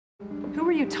Who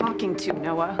were you talking to,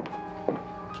 Noah?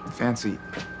 Fancy,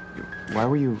 why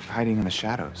were you hiding in the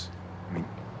shadows? I mean,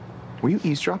 were you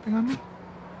eavesdropping on me?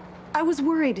 I was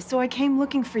worried, so I came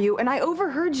looking for you, and I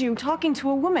overheard you talking to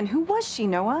a woman. Who was she,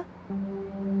 Noah?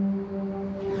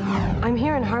 I'm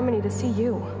here in Harmony to see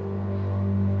you.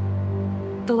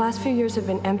 The last few years have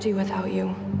been empty without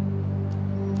you.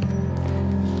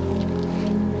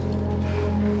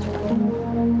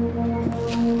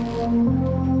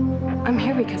 I'm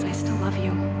here because I still love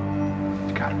you.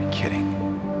 You gotta be kidding.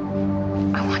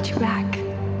 I want you back.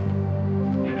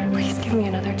 Please give me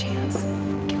another chance.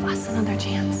 Give us another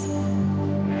chance.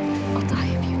 I'll die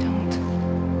if you don't.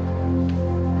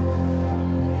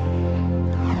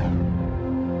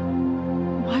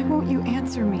 Why won't you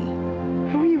answer me?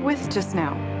 Who were you with just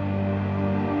now?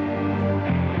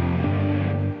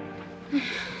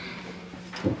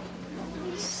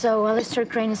 So Alistair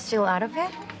Crane is still out of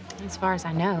it? As far as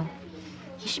I know.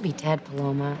 He should be dead,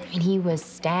 Paloma. I mean, he was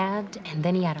stabbed, and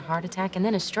then he had a heart attack, and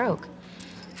then a stroke.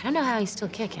 I don't know how he's still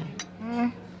kicking.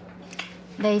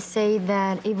 They say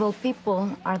that evil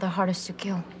people are the hardest to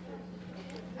kill.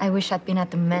 I wish I'd been at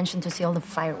the mansion to see all the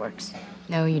fireworks.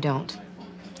 No, you don't.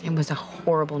 It was a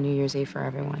horrible New Year's Eve for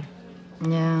everyone.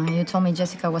 Yeah, you told me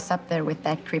Jessica was up there with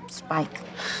that creep Spike.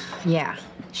 Yeah,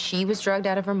 she was drugged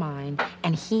out of her mind,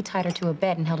 and he tied her to a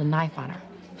bed and held a knife on her.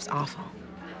 It was awful.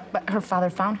 But her father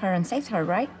found her and saved her,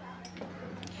 right?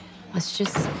 Let's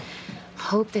just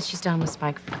hope that she's done with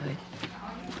Spike for good.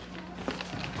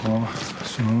 Oh,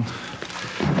 Simone.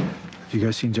 Have you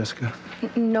guys seen Jessica?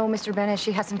 No, Mr. Bennett,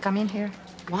 she hasn't come in here.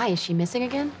 Why? Is she missing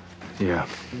again? Yeah.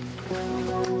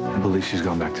 I believe she's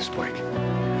gone back to Spike.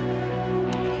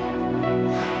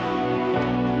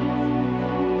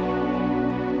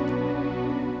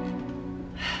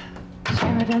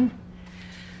 Sheridan?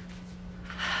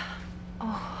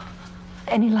 Oh,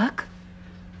 any luck?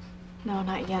 No,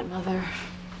 not yet, Mother.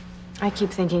 I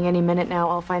keep thinking any minute now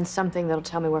I'll find something that'll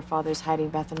tell me where Father's hiding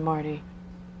Beth and Marty.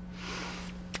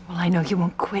 Well, I know you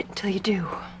won't quit until you do.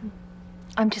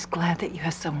 I'm just glad that you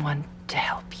have someone to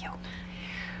help you.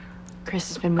 Chris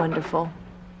has been wonderful.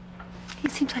 He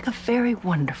seems like a very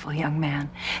wonderful young man,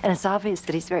 and it's obvious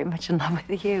that he's very much in love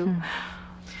with you.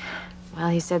 Well,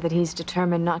 he said that he's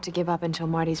determined not to give up until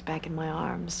Marty's back in my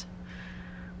arms.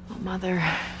 Well, Mother,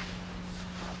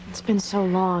 it's been so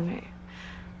long.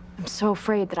 I'm so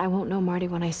afraid that I won't know Marty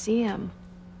when I see him.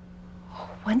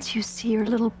 Once you see your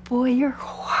little boy, your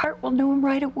heart will know him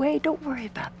right away. Don't worry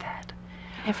about that.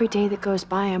 Every day that goes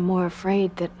by, I'm more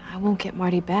afraid that I won't get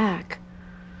Marty back.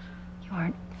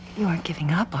 You aren't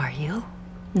giving up, are you?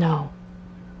 No.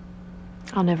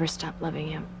 I'll never stop loving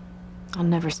him. I'll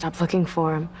never stop looking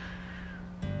for him.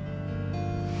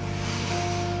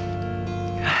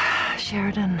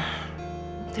 Sheridan,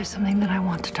 there's something that I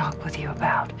want to talk with you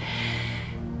about.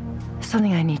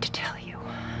 Something I need to tell you.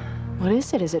 What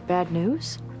is it? Is it bad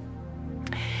news?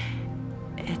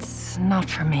 It's not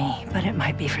for me, but it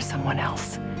might be for someone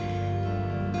else.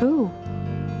 Who?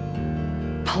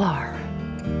 Pilar.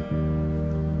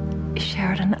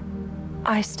 Sheridan,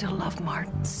 I still love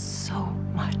Martin so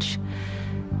much.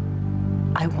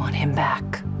 I want him back.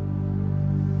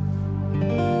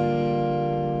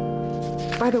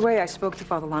 By the way, I spoke to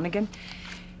Father Lonigan,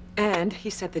 and he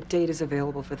said the date is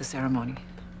available for the ceremony.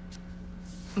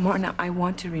 Martin, I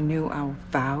want to renew our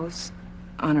vows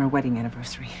on our wedding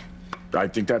anniversary. I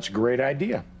think that's a great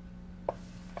idea.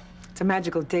 It's a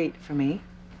magical date for me,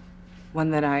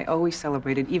 one that I always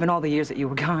celebrated, even all the years that you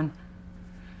were gone.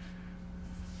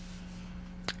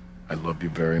 I love you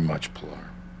very much, Pilar.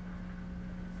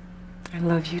 I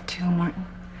love you too, Martin.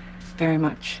 Very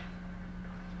much.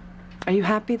 Are you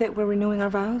happy that we're renewing our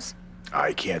vows?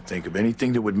 I can't think of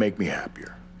anything that would make me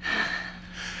happier.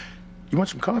 You want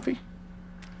some coffee?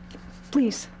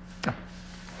 Please.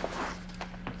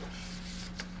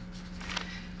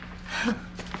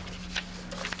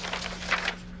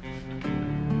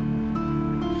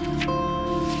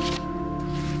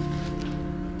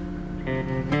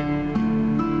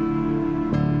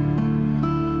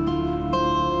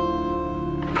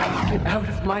 Get out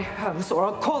of my house or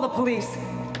I'll call the police.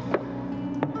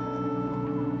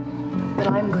 But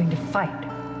I'm going to fight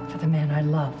for the man I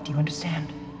love, do you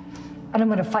understand? And I'm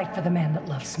going to fight for the man that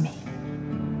loves me.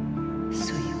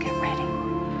 So you get ready.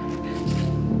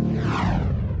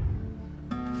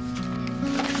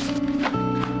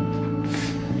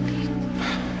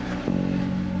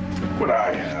 What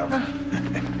I have.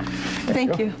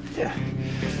 Thank you. Yeah.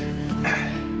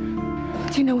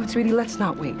 Do you know what, sweetie? Let's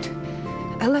not wait.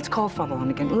 Let's call Father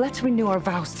Lonigan. Let's renew our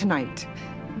vows tonight.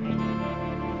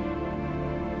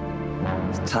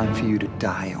 It's time for you to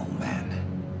die, old man.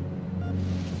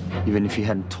 Even if you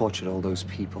hadn't tortured all those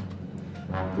people,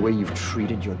 the way you've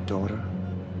treated your daughter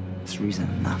is reason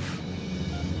enough.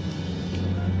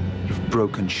 You've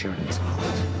broken Sheridan's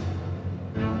heart.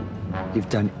 You've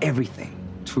done everything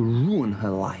to ruin her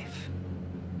life.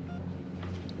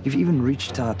 You've even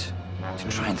reached out to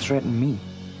try and threaten me.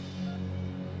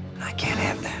 And I can't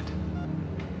have that.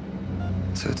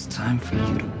 So it's time for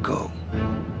you to go.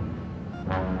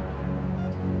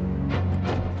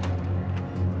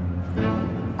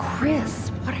 Chris,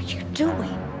 what are you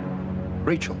doing?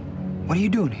 Rachel, what are you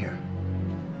doing here?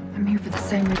 I'm here for the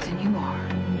same reason you are.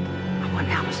 I want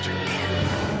Alistair dead.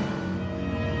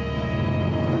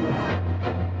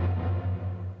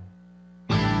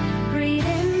 Breathe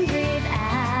in, breathe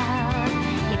out.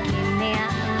 You keep me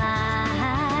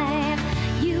alive.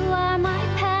 You are my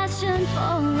passion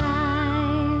for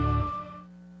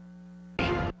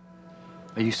life.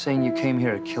 Are you saying you came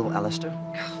here to kill Alistair?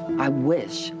 I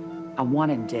wish. I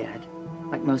want him dead,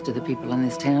 like most of the people in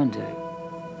this town do.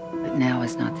 But now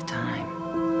is not the time.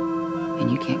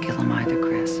 And you can't kill him either,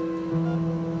 Chris.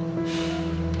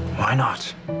 Why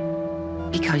not?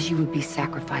 Because you would be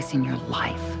sacrificing your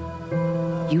life.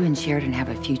 You and Sheridan have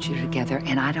a future together,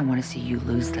 and I don't want to see you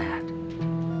lose that.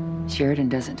 Sheridan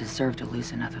doesn't deserve to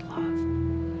lose another love.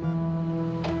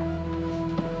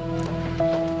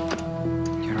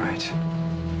 You're right.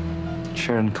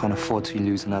 Sheridan can't afford to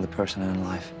lose another person in her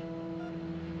life.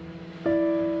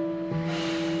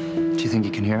 Do you think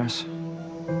you can hear us?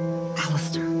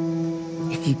 Alistair,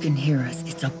 if you can hear us,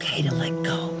 it's okay to let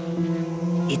go.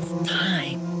 It's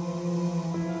time.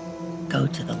 Go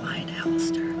to the light,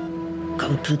 Alistair.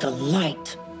 Go to the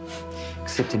light.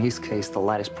 Except in his case, the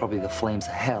light is probably the flames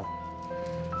of hell.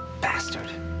 Bastard.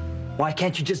 Why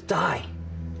can't you just die?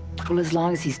 Well, as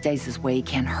long as he stays this way, he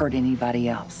can't hurt anybody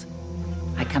else.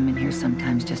 I come in here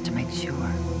sometimes just to make sure.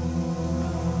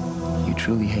 You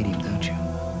truly hate him, don't you?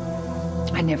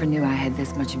 I never knew I had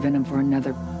this much venom for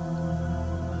another.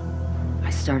 I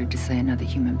started to say another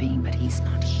human being, but he's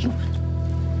not human.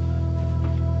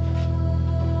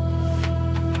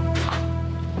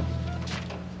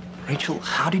 Rachel,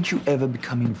 how did you ever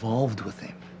become involved with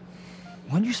him?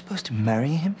 Weren't you supposed to marry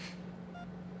him?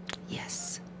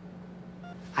 Yes.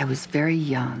 I was very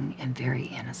young and very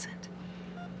innocent.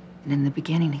 And in the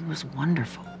beginning, he was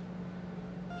wonderful.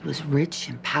 He was rich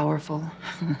and powerful,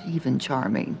 even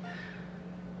charming.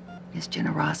 His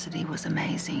generosity was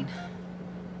amazing.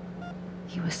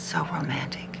 He was so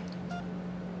romantic.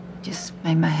 Just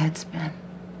made my head spin.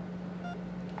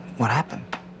 What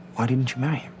happened? Why didn't you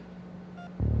marry him?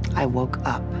 I woke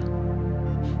up.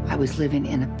 I was living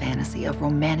in a fantasy, a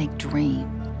romantic dream.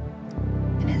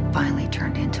 And it finally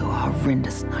turned into a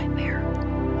horrendous nightmare.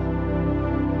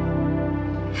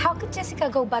 How could Jessica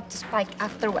go back to Spike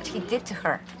after what he did to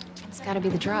her? It's gotta be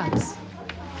the drugs.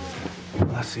 Well,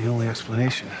 that's the only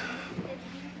explanation.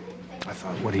 I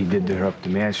thought what he did to her up at the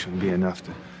mansion would be enough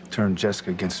to turn Jessica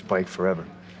against Spike forever.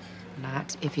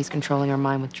 Not if he's controlling her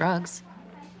mind with drugs.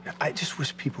 I just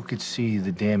wish people could see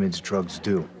the damage drugs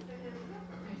do.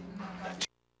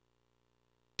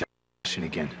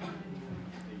 Again.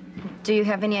 Do you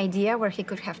have any idea where he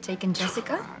could have taken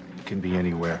Jessica? It can be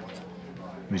anywhere.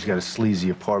 He's got a sleazy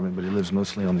apartment, but he lives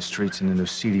mostly on the streets and in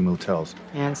those seedy motels.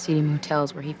 Yeah, the seedy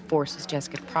motels where he forces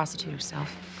Jessica to prostitute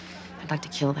herself. I'd like to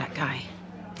kill that guy.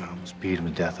 I almost beat him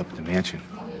to death up at the mansion.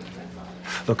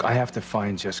 Look, I have to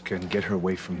find Jessica and get her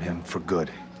away from him for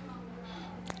good.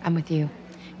 I'm with you.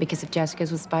 Because if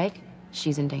Jessica's with Spike,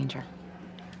 she's in danger.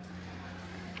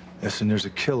 Listen, there's a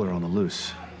killer on the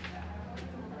loose.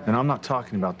 And I'm not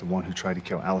talking about the one who tried to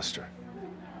kill Alistair.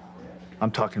 I'm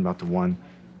talking about the one,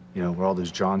 you know, where all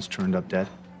those Johns turned up dead.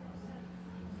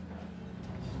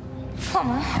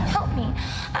 Mama, help me.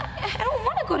 I don't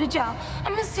want to go to jail.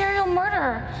 I'm a serial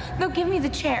murderer. They'll give me the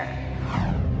chair.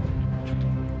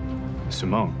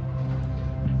 Simone,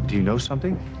 do you know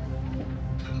something?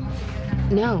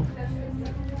 No.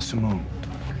 Simone,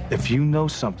 if you know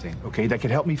something, okay, that could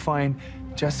help me find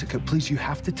Jessica, please, you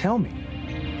have to tell me.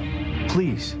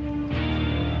 Please.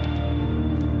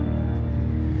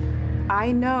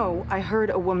 I know I heard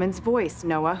a woman's voice,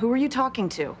 Noah. Who are you talking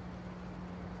to?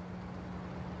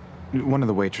 One of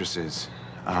the waitresses.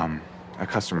 A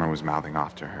customer was mouthing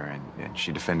off to her, and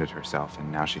she defended herself,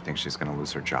 and now she thinks she's going to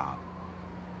lose her job.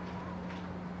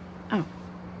 Oh.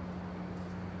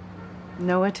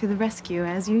 Noah to the rescue,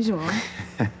 as usual.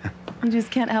 You just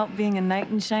can't help being a knight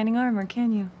in shining armor,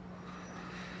 can you?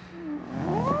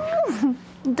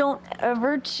 Don't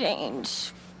ever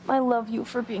change. I love you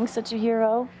for being such a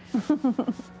hero.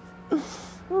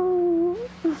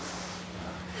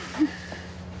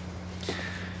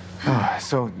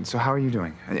 So how are you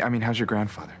doing? I mean, how's your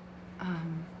grandfather?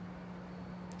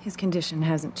 His condition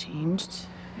hasn't changed.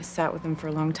 I sat with him for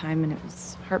a long time and it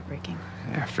was heartbreaking.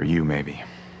 Yeah, for you, maybe.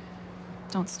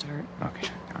 Don't start. Okay,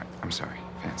 all right. I'm sorry,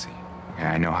 Fancy. Okay,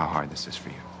 I know how hard this is for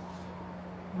you.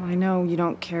 Well, I know you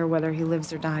don't care whether he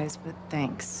lives or dies, but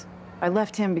thanks. I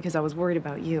left him because I was worried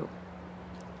about you.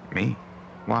 Me?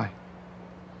 Why?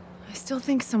 I still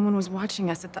think someone was watching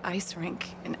us at the ice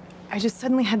rink, and I just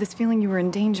suddenly had this feeling you were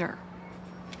in danger.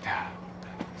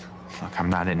 Look, I'm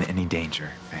not in any danger,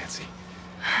 Fancy.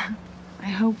 I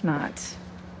hope not.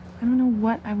 I don't know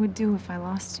what I would do if I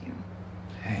lost you.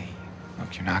 Hey,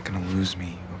 look, you're not gonna lose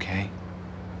me, okay?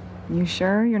 You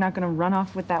sure you're not gonna run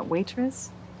off with that waitress?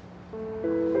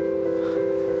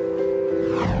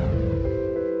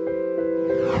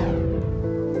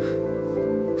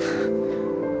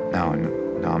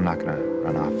 No, I'm not gonna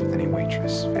run off with any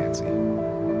waitress, Fancy.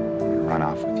 I'm gonna run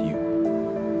off with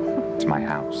you. To my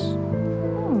house.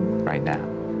 Right now.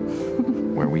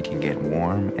 Where we can get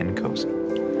warm and cozy.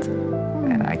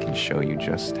 And I can show you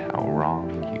just how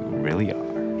wrong you really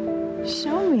are.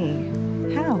 Show me.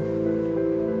 How?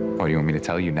 Oh, do you want me to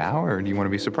tell you now, or do you want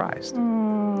to be surprised?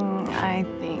 I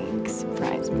think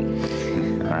surprise me.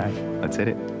 All right, let's hit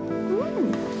it.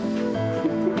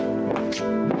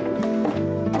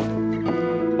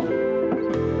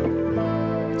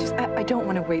 I don't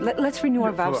want to wait. Let's renew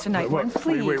our vows tonight, Martin,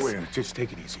 please. Wait. Just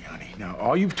take it easy, honey. Now,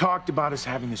 all you've talked about is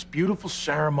having this beautiful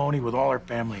ceremony with all our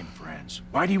family and friends.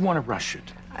 Why do you want to rush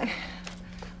it?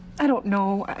 I don't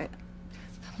know.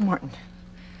 Martin,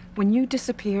 when you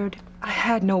disappeared, I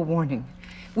had no warning.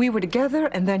 We were together,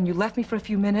 and then you left me for a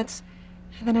few minutes,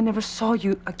 and then I never saw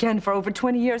you again for over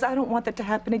 20 years. I don't want that to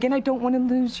happen again. I don't want to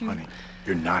lose you. Honey,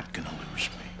 you're not gonna lose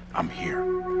me. I'm here.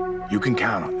 You can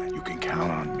count on that. You can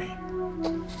count on me.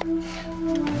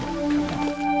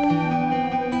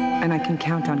 And I can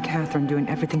count on Catherine doing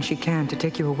everything she can to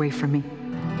take you away from me.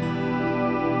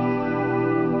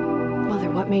 Mother,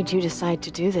 what made you decide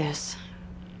to do this?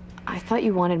 I thought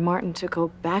you wanted Martin to go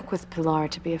back with Pilar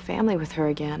to be a family with her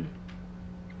again.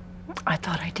 I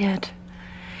thought I did.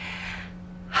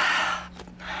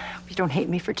 You don't hate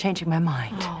me for changing my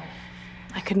mind. Oh,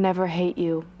 I could never hate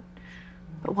you.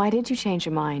 But why did you change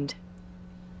your mind?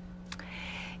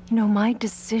 You know, my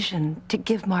decision to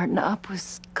give Martin up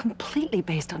was completely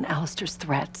based on Alistair's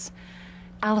threats.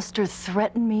 Alistair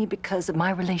threatened me because of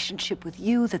my relationship with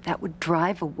you, that would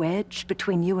drive a wedge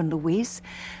between you and Louise,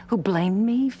 who blamed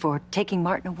me for taking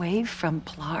Martin away from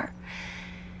Pilar.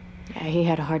 Yeah, he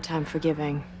had a hard time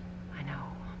forgiving. I know.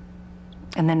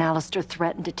 And then Alistair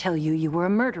threatened to tell you you were a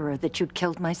murderer, that you'd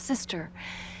killed my sister.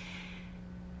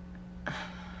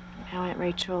 Now Aunt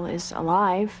Rachel is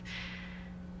alive,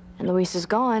 and Louise is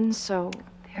gone, so...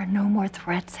 There are no more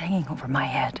threats hanging over my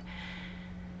head.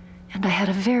 And I had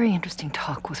a very interesting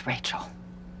talk with Rachel.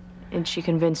 And she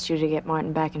convinced you to get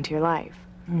Martin back into your life?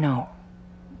 No.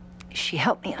 She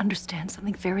helped me understand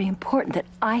something very important, that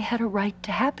I had a right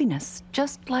to happiness,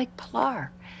 just like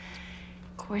Pilar.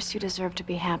 Of course you deserve to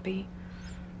be happy.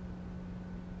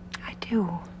 I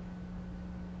do.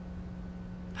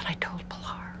 But I told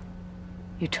Pilar.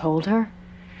 You told her?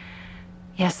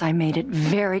 Yes, I made it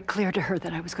very clear to her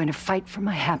that I was going to fight for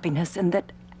my happiness and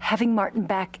that having Martin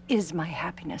back is my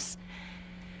happiness.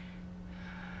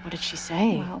 What did she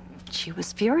say? Well, she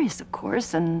was furious, of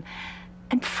course, and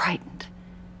frightened.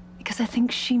 Because I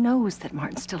think she knows that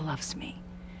Martin still loves me.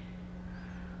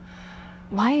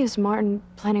 Why is Martin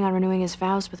planning on renewing his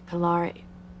vows with Pilar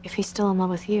if he's still in love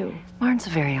with you? Martin's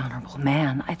a very honorable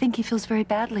man. I think he feels very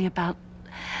badly about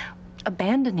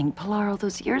abandoning Pilar all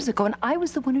those years ago, and I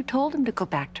was the one who told him to go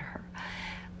back to her.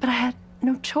 But I had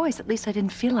no choice. At least I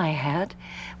didn't feel I had.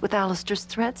 With Alistair's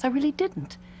threats, I really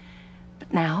didn't.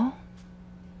 But now,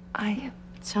 It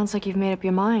sounds like you've made up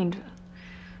your mind.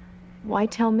 Why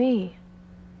tell me?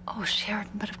 Oh,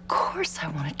 Sheridan, but of course I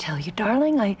want to tell you,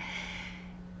 darling.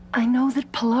 I know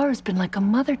that Pilar has been like a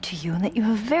mother to you and that you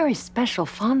have very special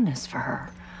fondness for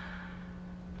her.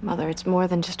 Mother, it's more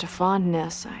than just a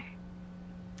fondness.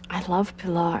 I love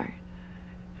Pilar.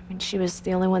 I mean, she was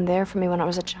the only one there for me when I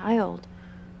was a child.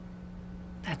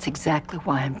 That's exactly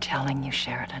why I'm telling you,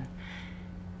 Sheridan.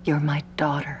 You're my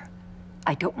daughter.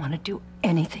 I don't want to do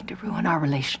anything to ruin our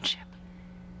relationship.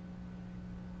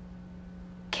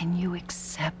 Can you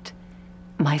accept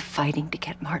my fighting to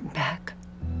get Martin back?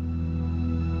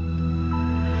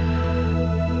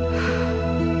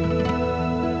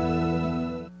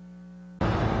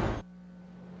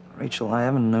 Rachel, I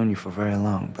haven't known you for very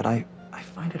long, but I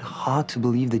find it hard to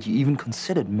believe that you even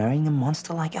considered marrying a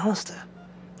monster like Alistair.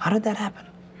 How did that happen?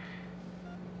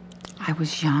 I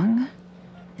was young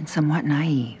and somewhat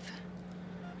naive.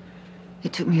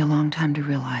 It took me a long time to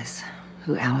realize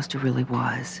who Alistair really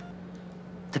was.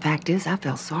 The fact is, I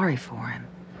felt sorry for him.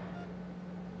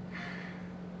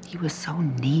 He was so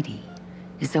needy,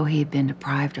 as though he had been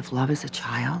deprived of love as a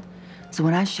child. So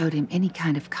when I showed him any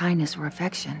kind of kindness or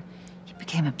affection, he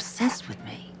became obsessed with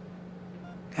me.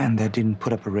 And that didn't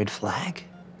put up a red flag?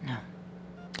 No.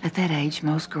 At that age,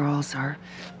 most girls are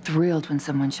thrilled when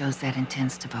someone shows that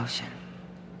intense devotion.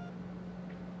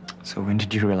 So when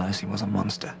did you realize he was a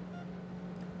monster?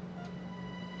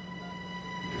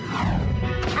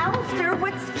 Alistair,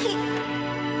 what's key?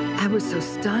 I was so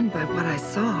stunned by what I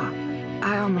saw,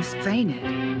 I almost fainted.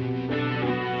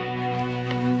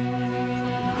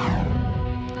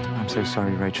 I'm so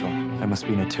sorry, Rachel. That must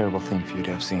have been a terrible thing for you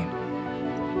to have seen.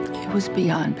 It was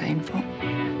beyond painful.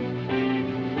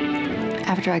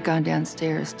 After I'd gone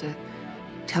downstairs to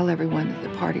tell everyone that the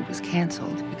party was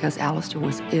canceled because Alistair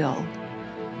was ill,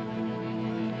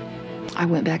 I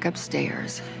went back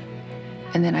upstairs,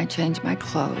 and then I changed my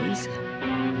clothes,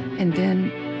 and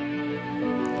then...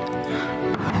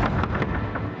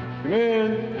 Come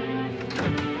in.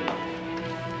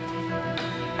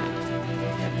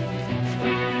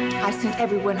 I sent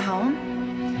everyone home,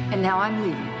 and now I'm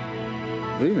leaving.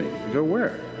 Leaving? Go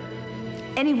where?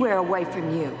 Anywhere away from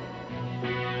you.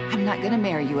 I'm not gonna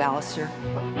marry you, Alistair.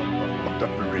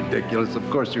 Don't be ridiculous. Of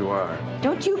course you are.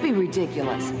 Don't you be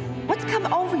ridiculous. What's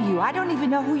come over you? I don't even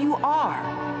know who you are.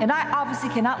 And I obviously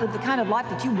cannot live the kind of life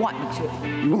that you want me to.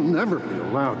 You will never be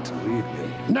allowed to leave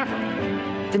me. Never.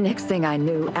 The next thing I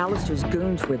knew, Alistair's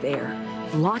goons were there,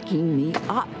 locking me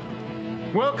up.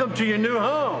 Welcome to your new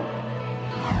home.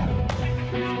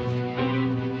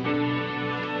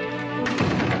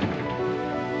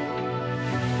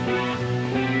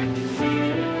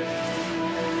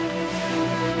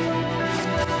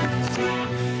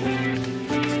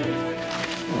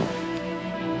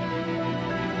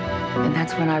 And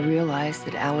that's when I realized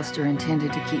that Alistair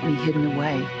intended to keep me hidden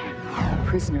away, a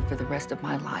prisoner for the rest of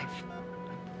my life.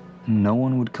 No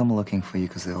one would come looking for you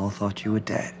because they all thought you were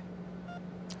dead.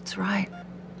 That's right.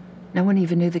 No one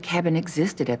even knew the cabin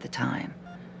existed at the time.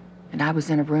 And I was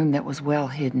in a room that was well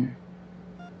hidden.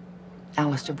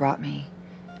 Alistair brought me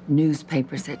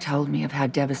newspapers that told me of how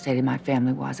devastated my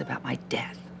family was about my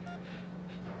death.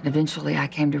 And eventually I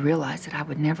came to realize that I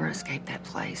would never escape that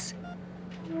place.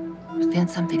 But then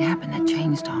something happened that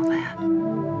changed all that.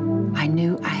 I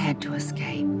knew I had to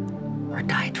escape or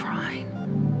die trying.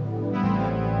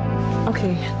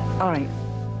 Okay, all right.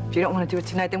 If you don't want to do it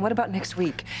tonight, then what about next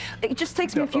week? It just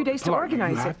takes me a few days to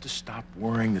organize You it. have to stop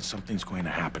worrying that something's going to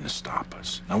happen to stop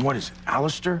us. Now, what is it,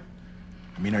 Alistair?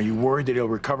 I mean, are you worried that he'll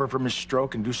recover from his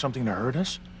stroke and do something to hurt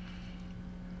us?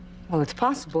 Well, it's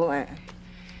possible.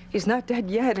 He's not dead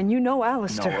yet, and you know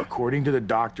Alistair. No, according to the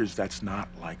doctors, that's not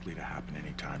likely to happen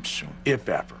anytime soon, if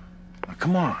ever. Now,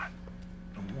 come on.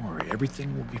 Don't worry.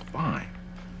 Everything will be fine.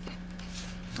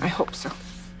 I hope so.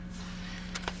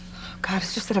 God,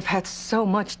 it's just that I've had so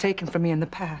much taken from me in the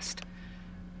past.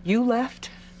 You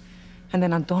left, and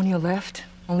then Antonio left,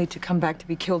 only to come back to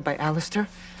be killed by Alistair.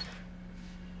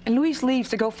 And Luis leaves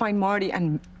to go find Marty,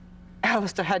 and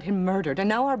Alistair had him murdered. And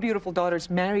now our beautiful daughter's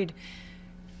married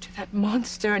to that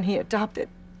monster, and he adopted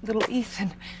little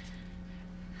Ethan.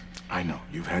 I know,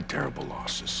 you've had terrible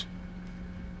losses.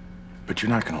 But you're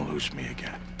not gonna lose me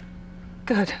again.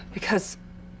 Good, because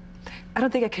I don't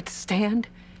think I could stand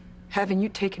having you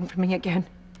taken from me again.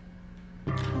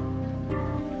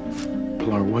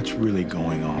 Pilar, what's really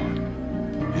going on?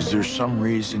 Is there some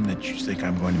reason that you think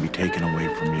I'm going to be taken away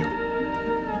from you?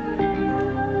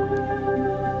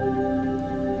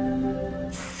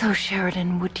 So,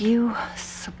 Sheridan, would you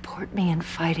support me in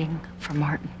fighting for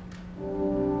Martin?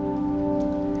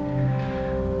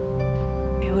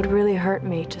 It would really hurt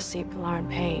me to see Pilar in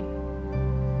pain.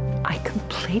 I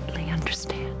completely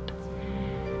understand.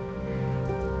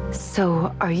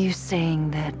 So, are you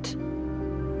saying that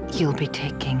you'll be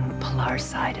taking Pilar's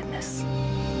side in this?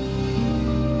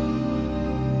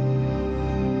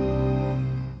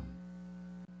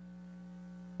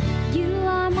 You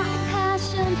are my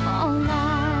passion for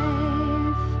life.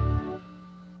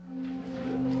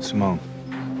 Simone,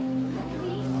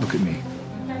 look at me.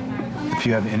 If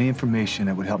you have any information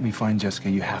that would help me find Jessica,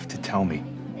 you have to tell me.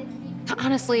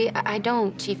 Honestly, I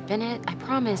don't, Chief Bennett. I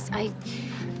promise.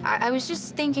 I was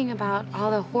just thinking about all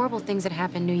the horrible things that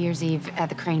happened New Year's Eve at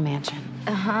the Crane Mansion.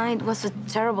 It was a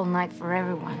terrible night for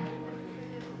everyone.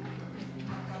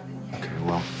 Okay,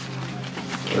 well,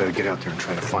 I better get out there and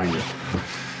try to find her.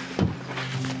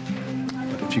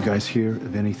 But if you guys hear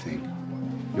of anything,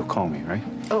 you'll call me, right?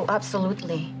 Oh,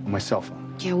 absolutely. On my cell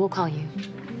phone. Yeah, we'll call you.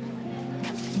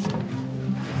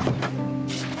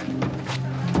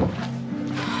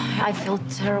 I feel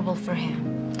terrible for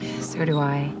him. So do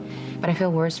I. But I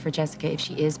feel worse for Jessica if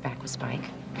she is back with Spike.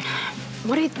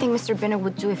 What do you think Mr. Bennett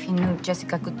would do if he knew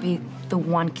Jessica could be the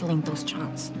one killing those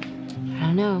Johns? I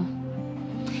don't know.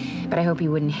 But I hope he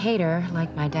wouldn't hate her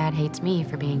like my dad hates me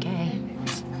for being gay.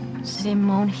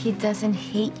 Simone, he doesn't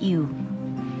hate you.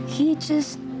 He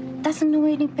just doesn't know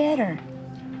any better.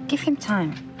 Give him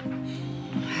time.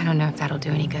 I don't know if that'll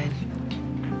do any good.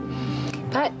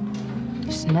 But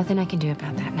there's nothing I can do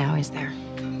about that now, is there?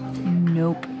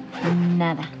 Nope.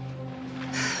 Nada.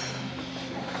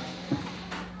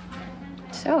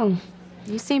 So,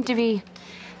 you seem to be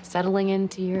settling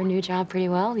into your new job pretty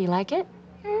well. You like it?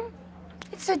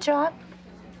 It's a job.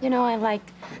 You know, I like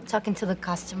talking to the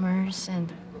customers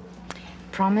and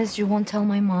promise you won't tell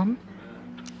my mom.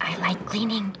 I like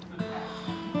cleaning.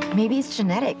 Maybe it's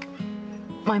genetic.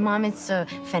 My mom is a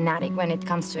fanatic when it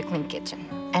comes to a clean kitchen.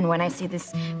 And when I see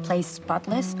this place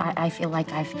spotless, I feel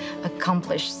like I've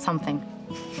accomplished something.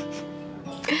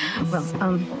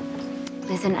 Well,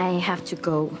 listen, I have to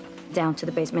go down to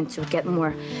the basement to get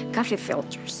more coffee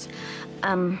filters.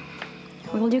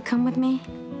 Will you come with me?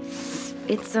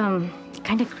 It's,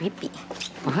 kind of creepy.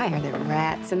 Why? Are there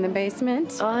rats in the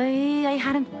basement? I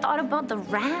hadn't thought about the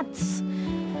rats.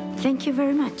 Thank you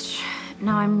very much.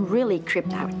 Now I'm really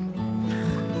creeped out.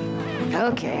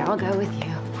 Okay, I'll go with you.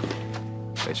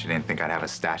 Bet you didn't think I'd have a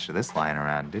stash of this lying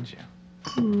around, did you?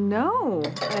 No,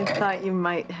 I thought you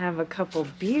might have a couple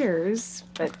beers,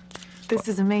 but this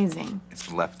is amazing.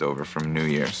 It's leftover from New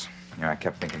Year's. You know, I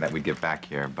kept thinking that we'd get back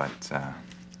here, but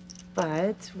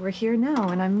But we're here now,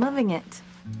 and I'm loving it.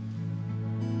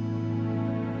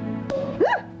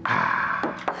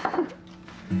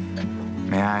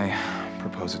 May I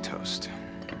propose a toast?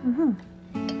 Mm-hmm.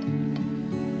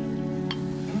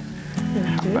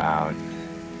 How about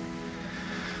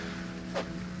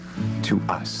to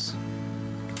us?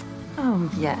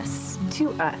 Oh, yes,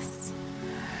 to us.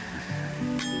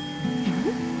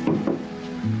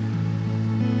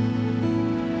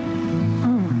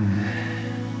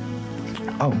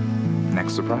 Oh,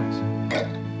 next surprise.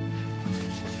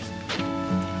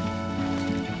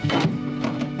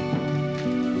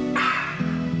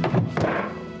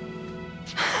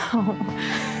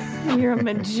 Oh, you're a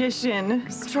magician.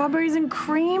 Strawberries and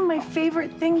cream, my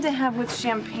favorite thing to have with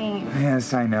champagne.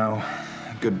 Yes, I know.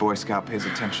 A good Boy Scout pays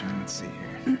attention. Let's see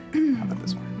here. How about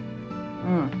this one?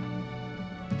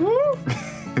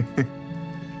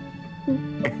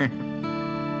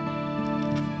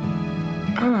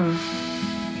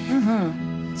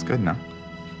 It's good, no?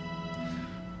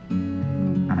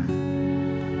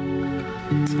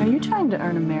 Are you trying to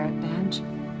earn a merit badge?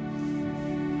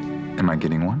 Am I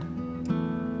getting one?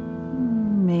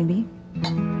 Maybe.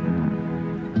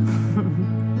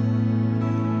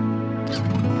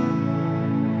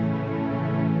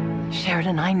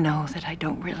 Sheridan, I know that I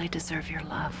don't really deserve your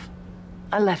love.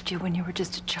 I left you when you were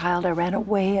just a child. I ran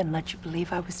away and let you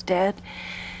believe I was dead.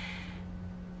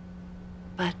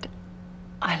 But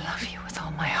I love you with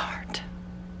all my heart.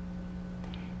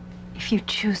 If you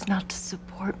choose not to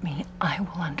support me, I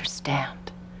will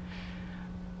understand.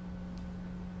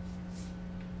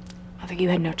 Mother, you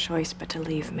had no choice but to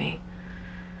leave me.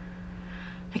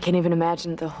 I can't even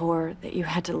imagine the horror that you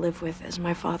had to live with as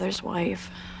my father's wife.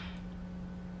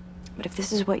 But if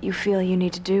this is what you feel you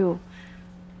need to do,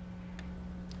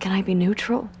 can I be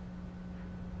neutral?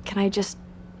 Can I just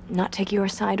not take your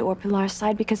side or Pilar's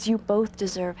side? Because you both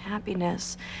deserve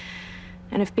happiness.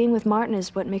 And if being with Martin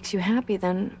is what makes you happy,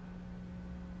 then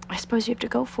I suppose you have to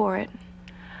go for it.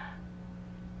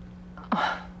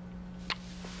 Oh,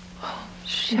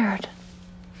 Sheridan,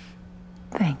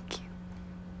 thank you.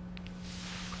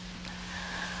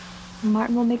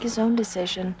 Martin will make his own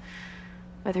decision,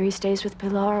 whether he stays with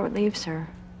Pilar or leaves her.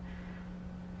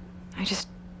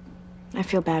 I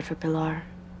feel bad for Pilar.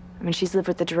 I mean, she's lived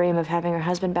with the dream of having her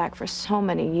husband back for so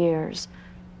many years.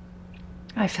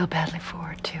 I feel badly for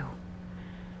her, too.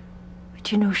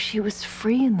 But you know, she was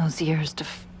free in those years to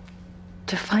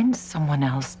find someone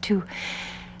else, to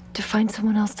find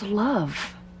someone else to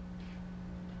love.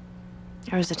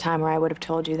 There was a time where I would have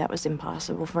told you that was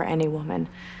impossible for any woman.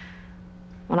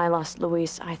 When I lost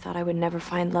Luis, I thought I would never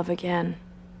find love again.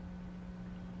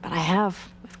 But I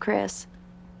have with Chris.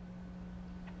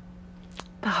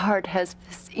 The heart has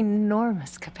this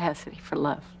enormous capacity for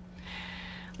love.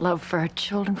 Love for our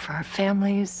children, for our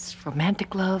families,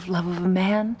 romantic love, love of a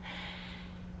man.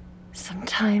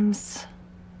 Sometimes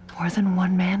more than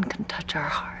one man can touch our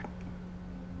heart.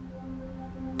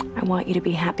 I want you to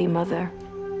be happy, Mother.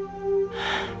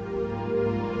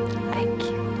 Thank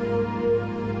you.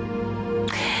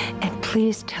 And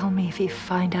Please tell me if you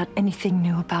find out anything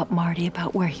new about Marty,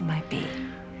 about where he might be.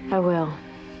 I will.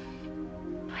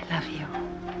 I love you.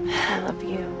 I love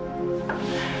you.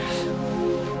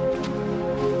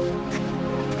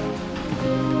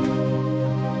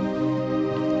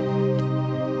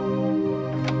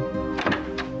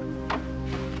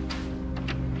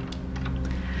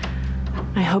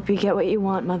 I hope you get what you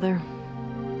want, Mother.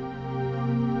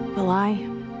 Will I?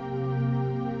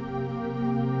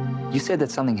 You said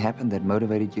that something happened that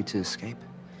motivated you to escape?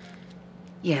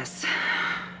 Yes.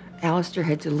 Alistair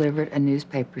had delivered a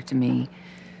newspaper to me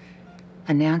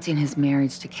announcing his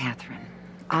marriage to Catherine.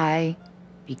 I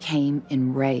became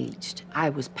enraged.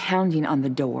 I was pounding on the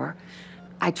door.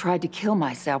 I tried to kill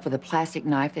myself with a plastic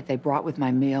knife that they brought with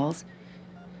my meals.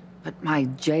 But my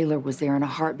jailer was there in a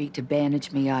heartbeat to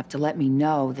bandage me up, to let me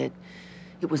know that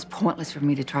it was pointless for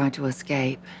me to try to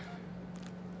escape.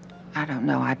 I don't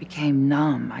know, I became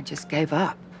numb. I just gave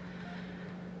up.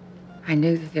 I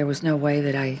knew that there was no way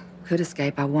that I could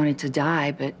escape. I wanted to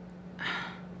die, but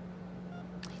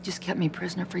he just kept me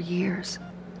prisoner for years.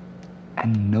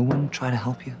 And no one tried to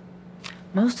help you?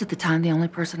 Most of the time, the only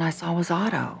person I saw was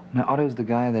Otto. Now, Otto's the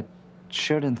guy that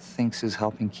Sheridan thinks is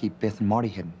helping keep Beth and Marty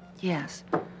hidden. Yes.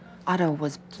 Otto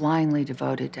was blindly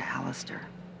devoted to Alistair.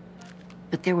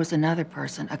 But there was another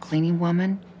person, a cleaning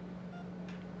woman.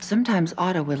 Sometimes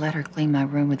Otto would let her clean my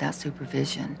room without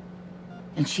supervision.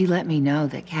 And she let me know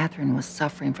that Catherine was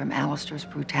suffering from Alistair's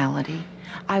brutality.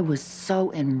 I was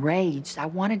so enraged. I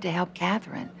wanted to help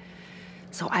Catherine.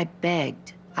 So I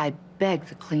begged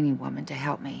the cleaning woman to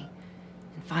help me.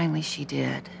 And finally she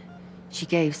did. She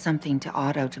gave something to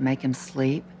Otto to make him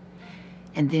sleep.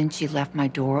 And then she left my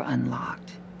door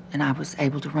unlocked. And I was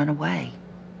able to run away.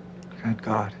 Good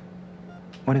God.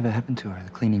 Whatever happened to her, the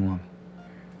cleaning woman?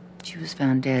 She was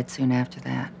found dead soon after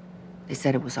that. They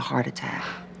said it was a heart attack.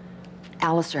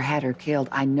 Alistair had her killed.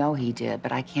 I know he did,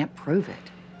 but I can't prove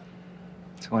it.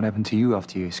 So what happened to you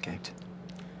after you escaped?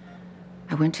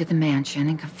 I went to the mansion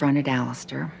and confronted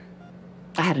Alistair.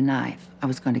 I had a knife. I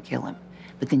was going to kill him.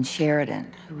 But then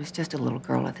Sheridan, who was just a little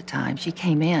girl at the time, she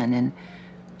came in and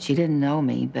she didn't know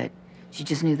me, but she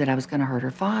just knew that I was going to hurt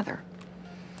her father.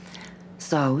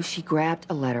 So she grabbed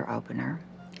a letter opener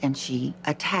and she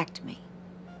attacked me.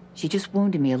 She just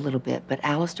wounded me a little bit, but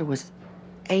Alistair was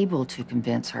able to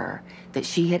convince her that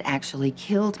she had actually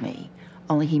killed me,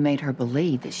 only he made her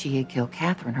believe that she had killed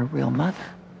Catherine, her real mother.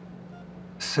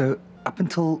 So up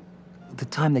until the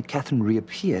time that Catherine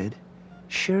reappeared,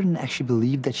 Sheridan actually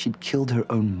believed that she'd killed her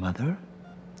own mother?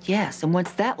 Yes, and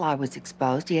once that lie was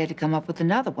exposed, he had to come up with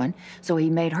another one, so he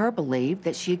made her believe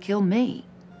that she had killed me.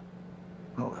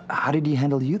 Well, how did he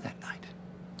handle you that night?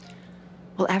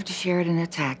 Well, after Sheridan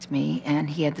attacked me and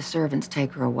he had the servants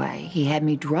take her away, he had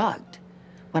me drugged.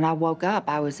 When I woke up,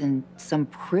 I was in some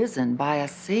prison by a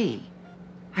sea.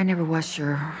 I never was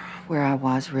sure where I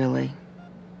was, really.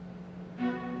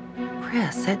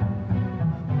 Chris,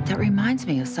 that reminds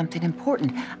me of something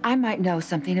important. I might know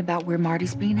something about where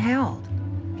Marty's being held.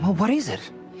 Well, what is it?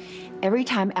 Every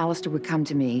time Alistair would come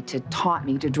to me to taunt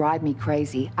me, to drive me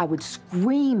crazy, I would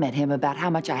scream at him about how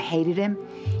much I hated him.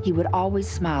 He would always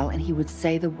smile and he would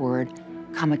say the word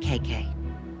Kamakeke.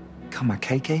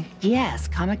 Kamakeke? Yes,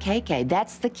 Kamakeke.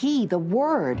 That's the key, the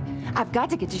word. I've got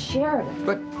to get to Sheridan.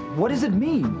 But what does it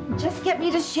mean? Just get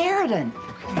me to Sheridan.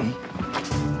 Okay.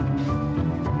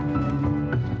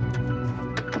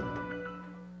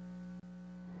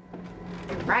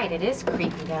 Right, it is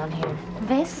creepy down here.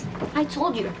 This? I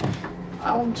told you.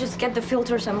 I'll just get the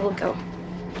filters and we'll go.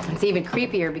 It's even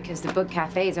creepier because the book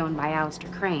cafe is owned by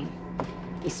Alistair Crane.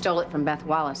 He stole it from Beth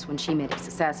Wallace when she made it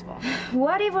successful.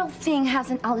 What evil thing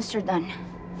hasn't Alistair done?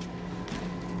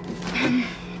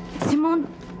 Simone,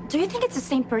 do you think it's the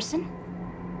same person?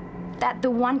 That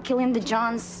the one killing the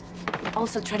Johns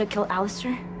also tried to kill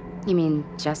Alistair? You mean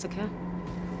Jessica?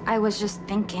 I was just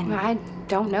thinking. Well, I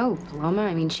don't know, Paloma.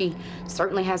 I mean, she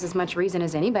certainly has as much reason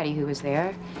as anybody who was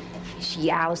there.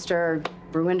 Alistair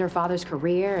ruined her father's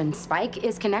career, and Spike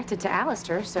is connected to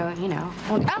Alistair, so, you know.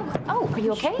 Oh, are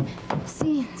you okay?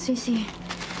 See.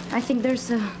 I think there's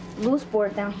a loose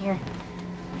board down here.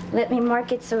 Let me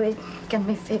mark it so it can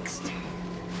be fixed.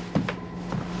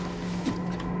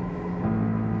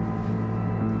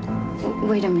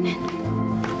 Wait a minute.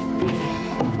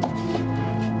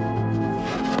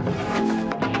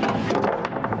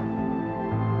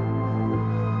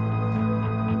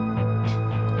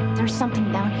 There's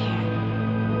something down here.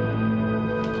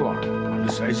 Clark,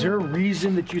 is there a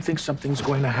reason that you think something's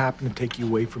going to happen to take you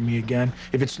away from me again?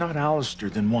 If it's not Alistair,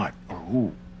 then what? Or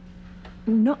who?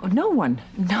 No one.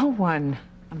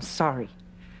 I'm sorry.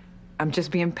 I'm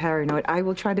just being paranoid. I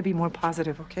will try to be more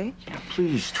positive, okay?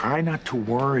 Please, try not to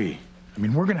worry. I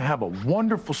mean, we're gonna have a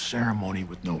wonderful ceremony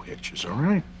with no hitches, all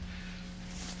right?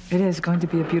 It is going to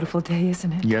be a beautiful day,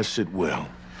 isn't it? Yes, it will.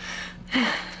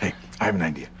 Hey, I have an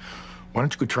idea. Why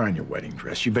don't you go try on your wedding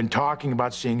dress? You've been talking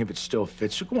about seeing if it still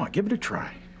fits, so go on, give it a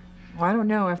try. Well, I don't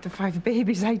know. After 5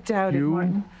 babies, I doubt it,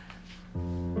 Martin.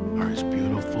 Are as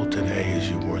beautiful today as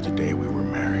you were the day we were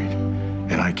married.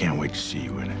 And I can't wait to see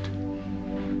you in it.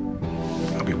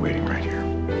 I'll be waiting right here.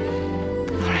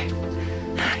 All right.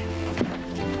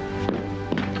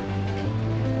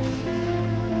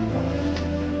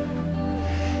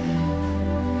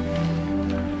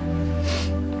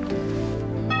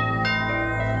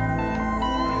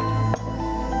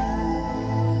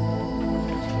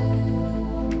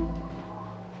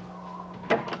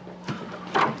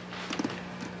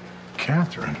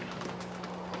 Catherine,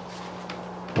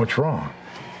 what's wrong?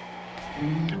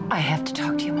 I have to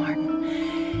talk to you, Martin.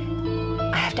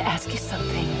 I have to ask you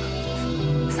something.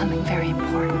 Something very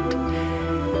important.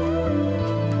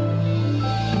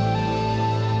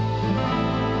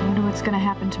 I wonder what's gonna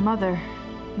happen to Mother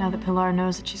now that Pilar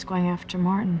knows that she's going after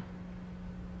Martin.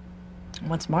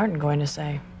 What's Martin going to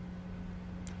say?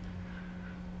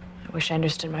 I wish I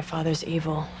understood my father's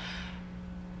evil.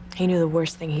 He knew the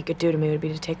worst thing he could do to me would be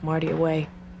to take Marty away.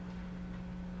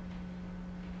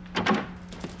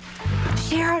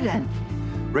 Sheridan!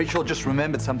 Rachel just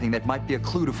remembered something that might be a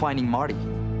clue to finding Marty.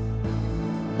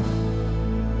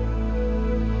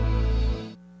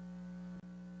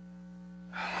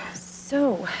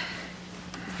 So,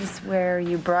 is this where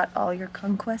you brought all your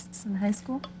conquests in high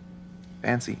school?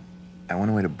 Fancy, I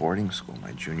went away to boarding school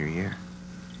my junior year.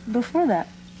 Before that?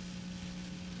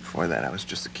 Before that, I was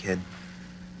just a kid.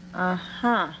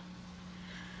 Uh-huh.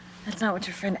 That's not what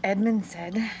your friend Edmund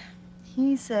said.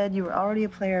 He said you were already a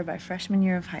player by freshman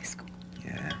year of high school.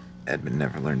 Yeah, Edmund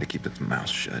never learned to keep his mouth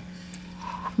shut.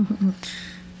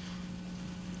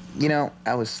 You know,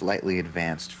 I was slightly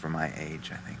advanced for my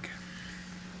age, I think.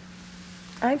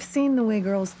 I've seen the way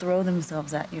girls throw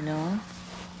themselves at you, Noah.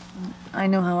 I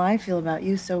know how I feel about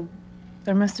you, so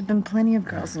there must have been plenty of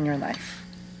girls in your life.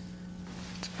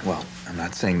 Well, I'm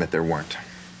not saying that there weren't.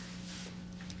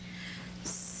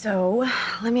 So,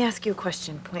 let me ask you a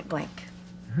question, point blank.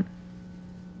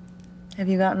 Have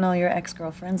you gotten all your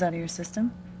ex-girlfriends out of your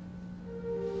system?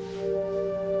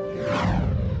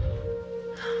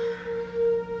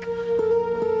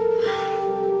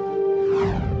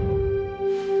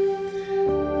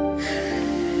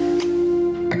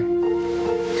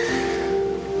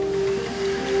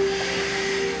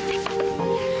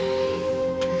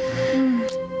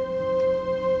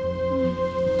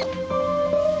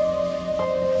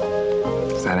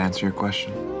 Does that answer your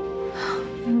question?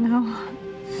 No.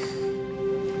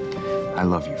 I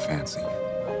love you, Fancy.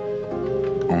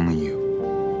 Only you.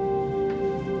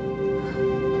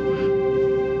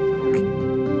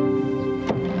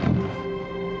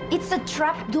 It's a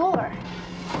trap door.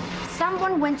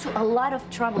 Someone went to a lot of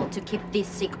trouble to keep this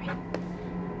secret.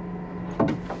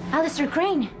 Alistair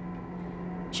Crane.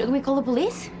 Should we call the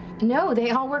police? No, they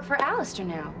all work for Alistair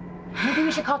now. Maybe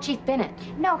we should call Chief Bennett.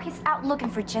 No, he's out looking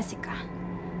for Jessica.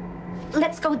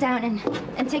 Let's go down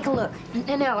and take a look.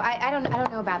 No, I don't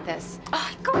know about this. Oh,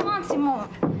 come on, Simone.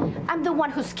 I'm the one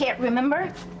who's scared,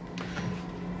 remember?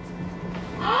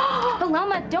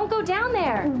 Paloma, don't go down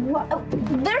there. What?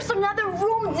 There's another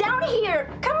room down here.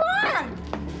 Come on.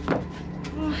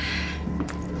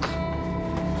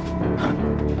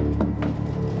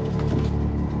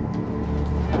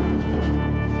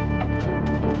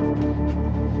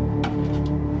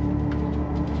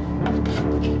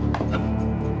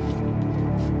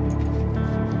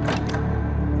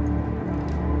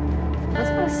 What's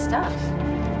all this stuff?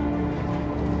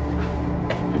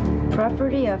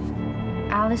 Property of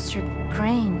Alistair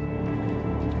Crane.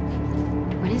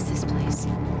 What is this place?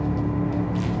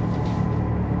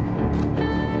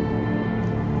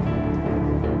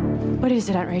 What is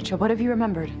it, Aunt Rachel? What have you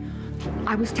remembered?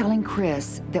 I was telling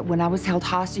Chris that when I was held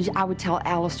hostage, I would tell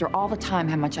Alistair all the time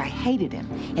how much I hated him.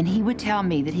 And he would tell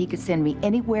me that he could send me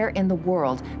anywhere in the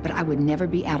world, but I would never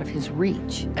be out of his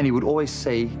reach. And he would always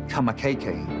say,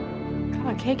 Kamakeke.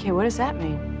 Kamakeke, what does that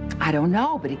mean? I don't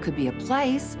know, but it could be a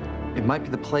place. It might be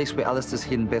the place where Alistair's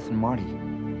hidden Beth and Marty.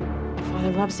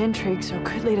 Father loves intrigue, so it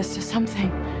could lead us to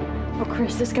something. Oh,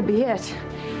 Chris, this could be it.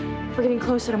 We're getting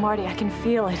closer to Marty. I can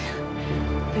feel it.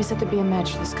 Please let there be a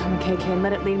match for this Kamakeke and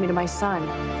let it lead me to my son.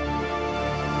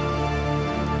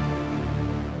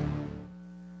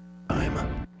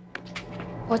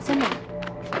 What's in it?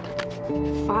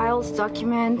 Files,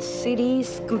 documents,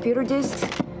 CDs, computer disks.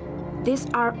 These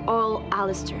are all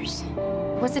Alistair's.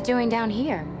 What's it doing down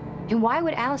here? And why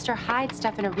would Alistair hide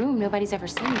stuff in a room nobody's ever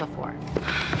seen before?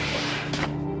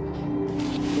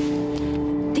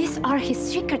 These are his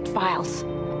secret files.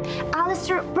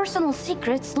 Alistair's personal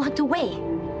secrets locked away.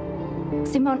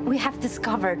 Simon, we have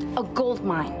discovered a gold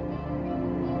mine.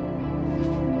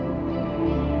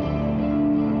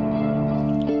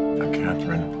 Now,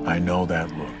 Catherine, I know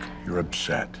that look. You're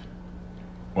upset.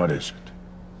 What is it?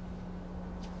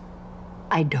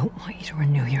 I don't want you to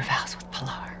renew your vows with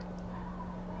Pilar.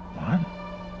 What?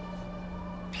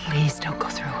 Please don't go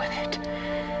through with it.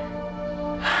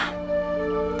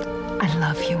 I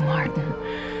love you, Martin.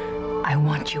 I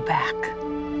want you back.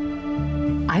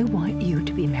 I want you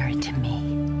to be married to me,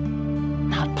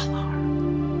 not Pilar.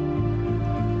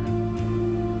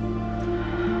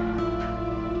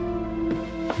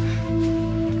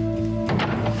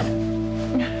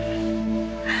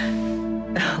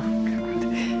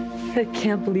 I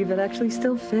can't believe it actually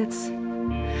still fits.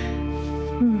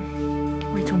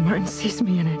 Wait till Martin sees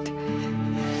me in it.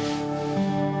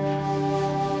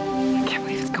 I can't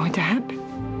believe it's going to happen.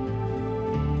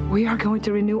 We are going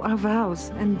to renew our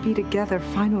vows and be together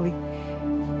finally.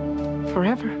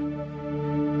 Forever.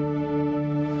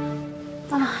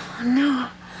 Oh, no.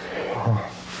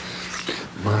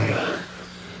 Maya.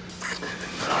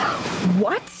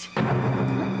 What?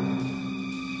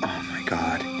 Oh my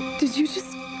God. Did you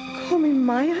just call me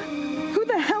Maya? Who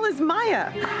the hell is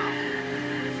Maya?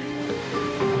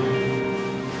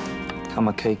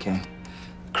 Kamakeke.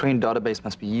 Crane database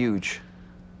must be huge.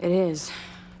 It is.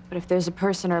 But if there's a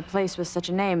person or a place with such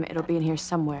a name, it'll be in here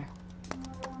somewhere.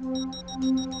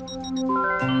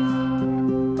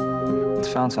 It's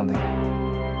found something.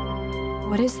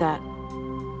 What is that?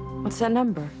 What's that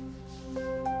number?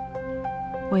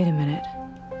 Wait a minute.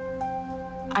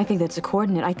 I think that's a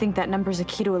coordinate. I think that number's a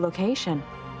key to a location.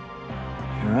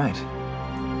 You're right.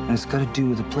 And it's got to do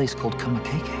with a place called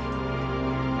Kamakeke.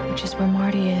 Which is where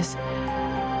Marty is.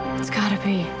 It's gotta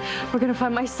be. We're gonna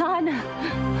find my son.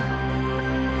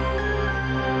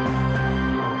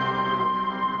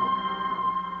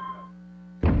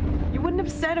 You wouldn't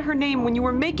have said her name when you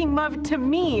were making love to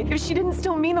me if she didn't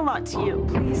still mean a lot to you.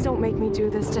 Please don't make me do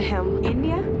this to him.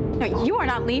 India? No, you are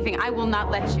not leaving. I will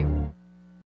not let you.